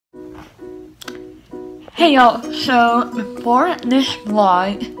Hey y'all, so before this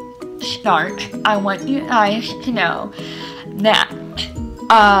vlog starts, I want you guys to know that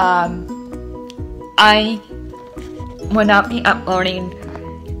I will not be uploading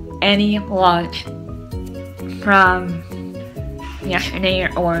any vlogs from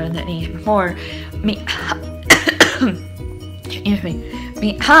yesterday or the days before excuse me,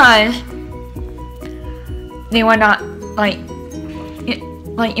 because they were not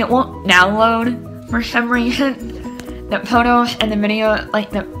it won't download for some reason. The photos and the video,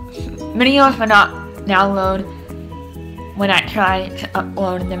 the videos will not download when I try to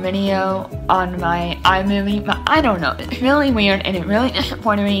upload the video on my iMovie, but I don't know, it's really weird and it really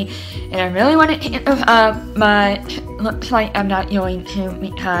disappointed me and I really wanted to get those up, but looks like I'm not going to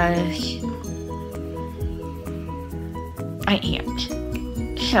because I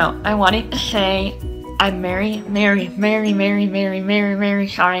can't. So I wanted to say I'm very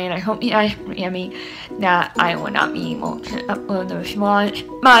sorry, and I hope you guys forgive me that I will not be able to upload those vlogs,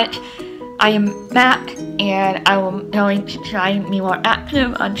 but I am back, and I'm going to try and be more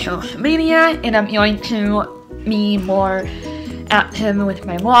active on social media, and I'm going to be more active with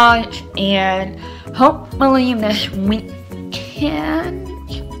my vlogs, and hopefully this weekend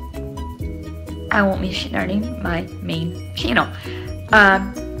I won't be starting my main channel.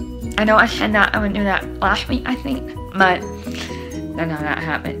 I know I said that I would do that last week, I think, but none of that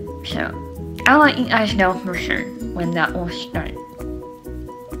happened. So I'll let you guys know for sure when that will start.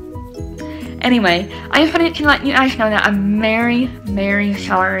 Anyway, I just wanted to let you guys know that I'm very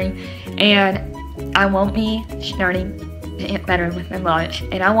sorry, and I won't be starting to get better with my vlogs,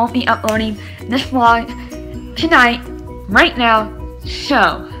 and I won't be uploading this vlog tonight, right now,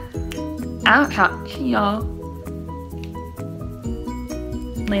 so I'll talk to y'all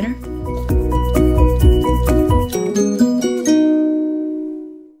later.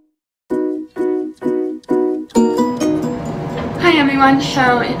 Hi everyone,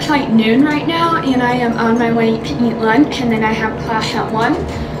 so it's like noon right now and I am on my way to eat lunch, and then I have class at 1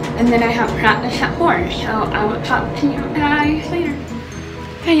 and then I have practice at 4, so I will talk to you guys later.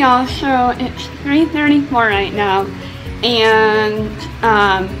 Hey y'all, so it's 3:34 right now, and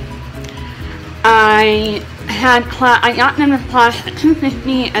I got into class at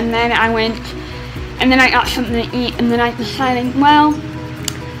 2:50, and then I went, and then I got something to eat, and then I decided, well,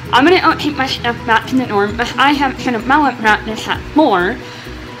 I'm gonna go take my stuff back to the dorm, but I have kind of melon practice at 4,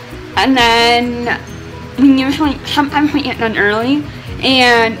 and then sometimes we get done early,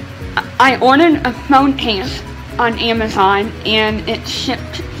 and I ordered a phone case on Amazon, and it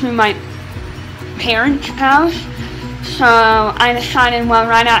shipped to my parents' house, so I decided, well,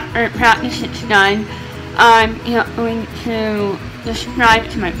 right after practice it's done, I'm going to just drive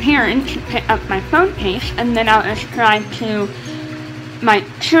to my parents to pick up my phone case, and then I'll just drive to my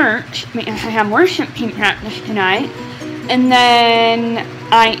church because I have worship team practice tonight, and then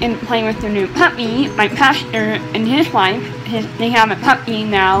I am playing with the new puppy. My pastor and his wife, they have a puppy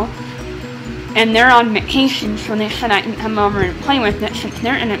now, and they're on vacation, so they said I can come over and play with it since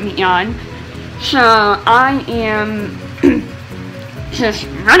they're gonna be on. So I am just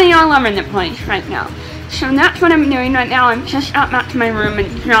running all over the place right now. So that's what I'm doing right now. I'm just out back to my room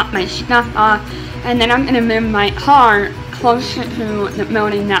and drop my stuff off, and then I'm gonna move my car closer to the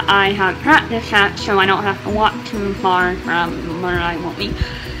building that I have practice at, so I don't have to walk too far from where I will be.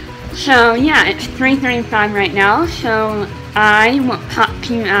 So yeah, it's 3:35 right now, so I will talk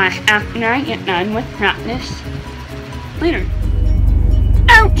to you after I get done with practice later.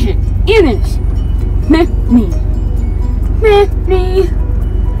 Okay, it is 50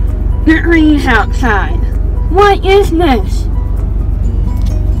 degrees outside. What is this?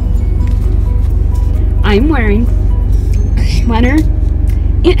 I'm wearing a sweater.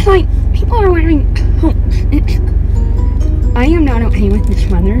 It's like people are wearing coats. I am not okay with this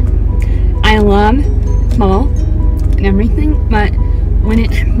weather. I love fall and everything, but when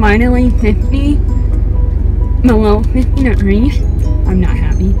it's finally 50, below 50 degrees, I'm not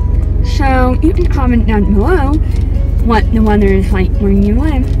happy. So you can comment down below what the weather is like where you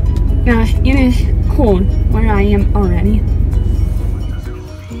live. Gosh, it is cold where I am already.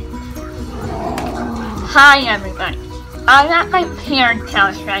 Hi everybody. I'm at my parents'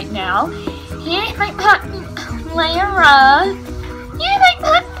 house right now. Here's my puppy Clara. Here's my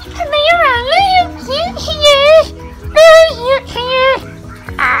puppy Clara. Look how cute she is. Look how cute she is.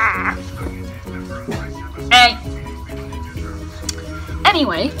 Ah.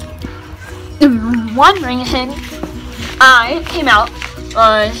 Anyway, the one reason I came out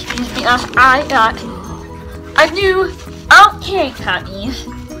was because I got a new okay puppies.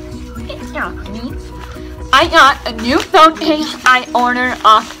 It's not me. I I got a new phone case I ordered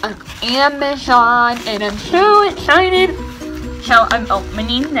off of Amazon, and I'm so excited. So I'm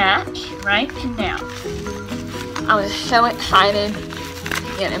opening that right now. I was so excited to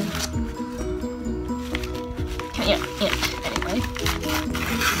get him. Yeah, anyway.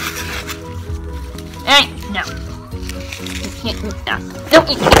 Hey, no. You can't eat that. Don't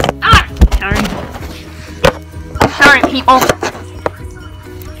eat that. Ah! Sorry, people.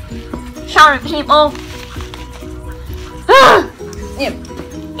 Sorry, people. Get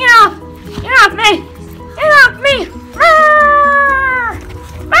off! Get off me! Get off me!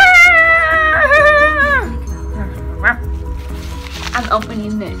 I'm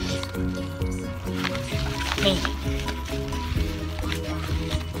opening this. Maybe.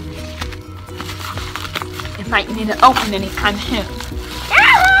 If I need to open anytime soon.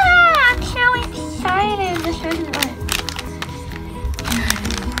 I'm so excited. This is what.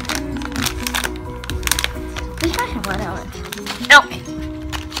 This doesn't what I want. Okay.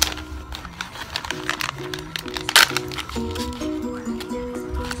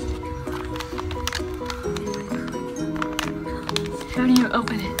 How do you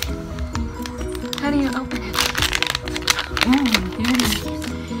open it? How do you open it? Here it is.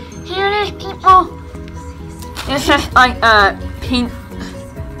 Here it is, people. It's just like a pink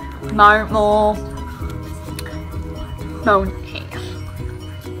marble phone case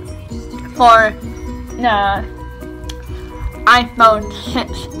for the iPhone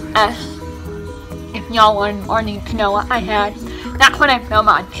 6s. If y'all want to know what I had, that's what I film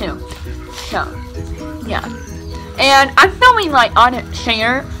on too. So, yeah. And I'm filming like on a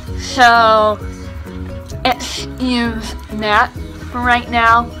chair, so excuse that for right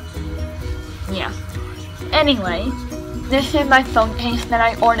now. Yeah. Anyway, this is my phone case that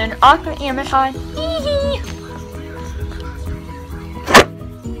I ordered off of Amazon.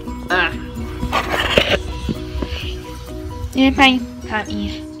 Here's my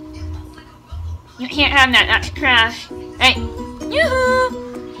puppies. You can't have that, that's trash. Hey,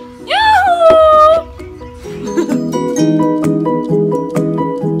 yoo-hoo! Yoo-hoo!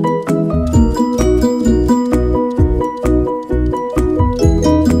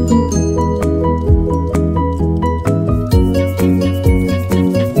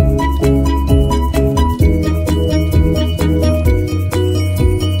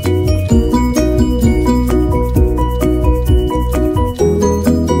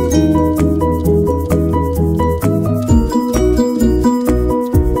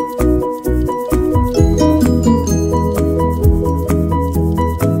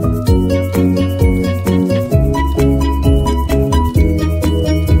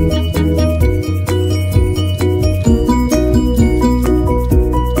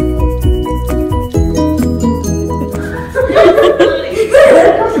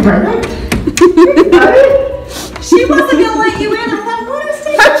 She wasn't gonna let you in. I thought, what is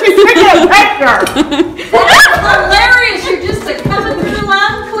this? She's taking a picture. That's hilarious. You're just coming through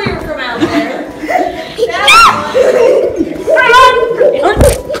loud and clear from out there.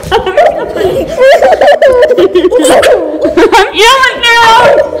 I'm yelling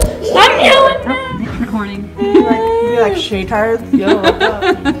now! I'm yelling now! It's recording. Be like Shaytards. Yo, what's up?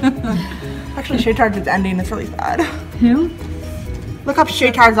 Actually, Shaytards is ending. It's really sad. Who? Look up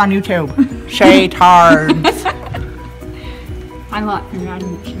Shaytards on YouTube. Shaytards. I locked her out of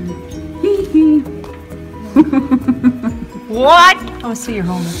the What? Oh, so you're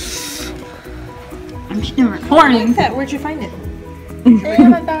home. I'm still recording. that. Where'd you find it?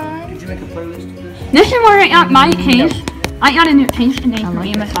 Amazon. Did you make a playlist of this? This is where I got my case. I got a new case today from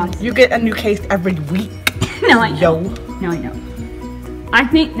Amazon. You get a new case every week. No, I don't. Yo. No, I don't. I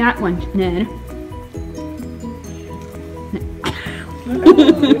think that one's dead.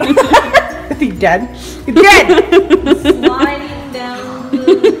 Is he dead? He's dead! Sliding down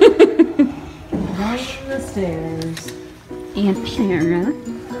the stairs. Aunt Sarah.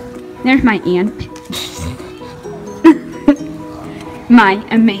 There's my aunt. My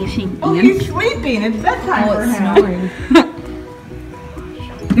amazing Oh, aunt. he's sleeping. It's bedtime for him. snoring.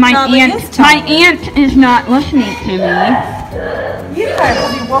 My Probably aunt. is My tired. aunt is not listening to me. He's tired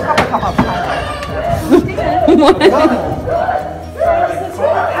because he woke up a couple of times.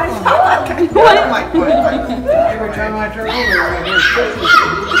 Every time I turn over, I hear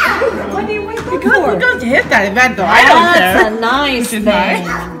screaming. When do you wake up because he does hit that event though. I don't That's care. a nice Which is thing.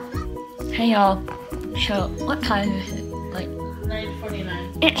 Hey y'all. So what time is it? Like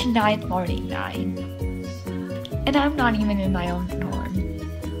 9:49. it's 9:49, and I'm not even in my own dorm.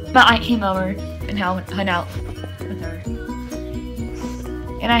 But I came over and hung out with her,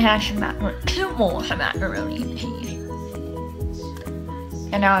 and I had some two more macaroni and cheese.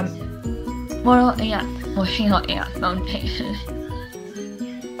 And well, yeah. we'll see how Aunt phone takes it.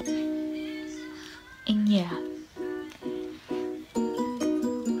 And yeah.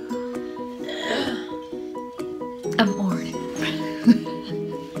 I'm bored.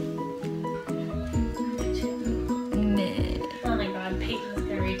 Oh my god, Peyton's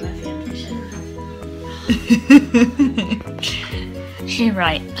gonna read my fanfiction. She's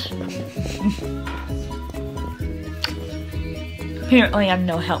right. Apparently I'm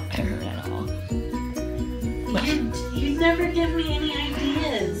no help to her at all. You never give me any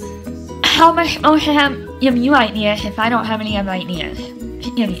ideas. How am I supposed to give you ideas if I don't have any ideas?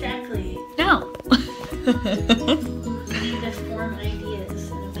 Give me. Exactly. No. You need to form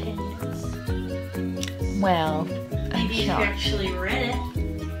ideas and opinions. Well, I'm Maybe if you sorry. actually read it.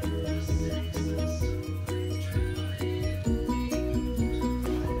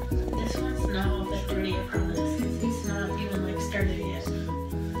 This one's not all that dirty, I promise. It's not even like started yet.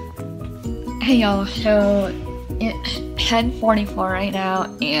 Hey y'all, so it's 10:44 right now,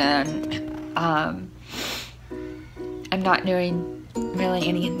 and I'm not doing really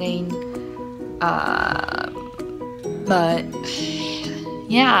anything, but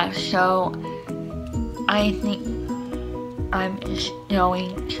yeah, so I think I'm just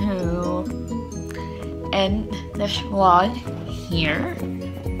going to end this vlog here,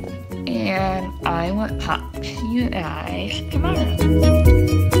 and I will talk to you guys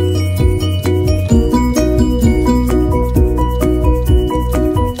tomorrow.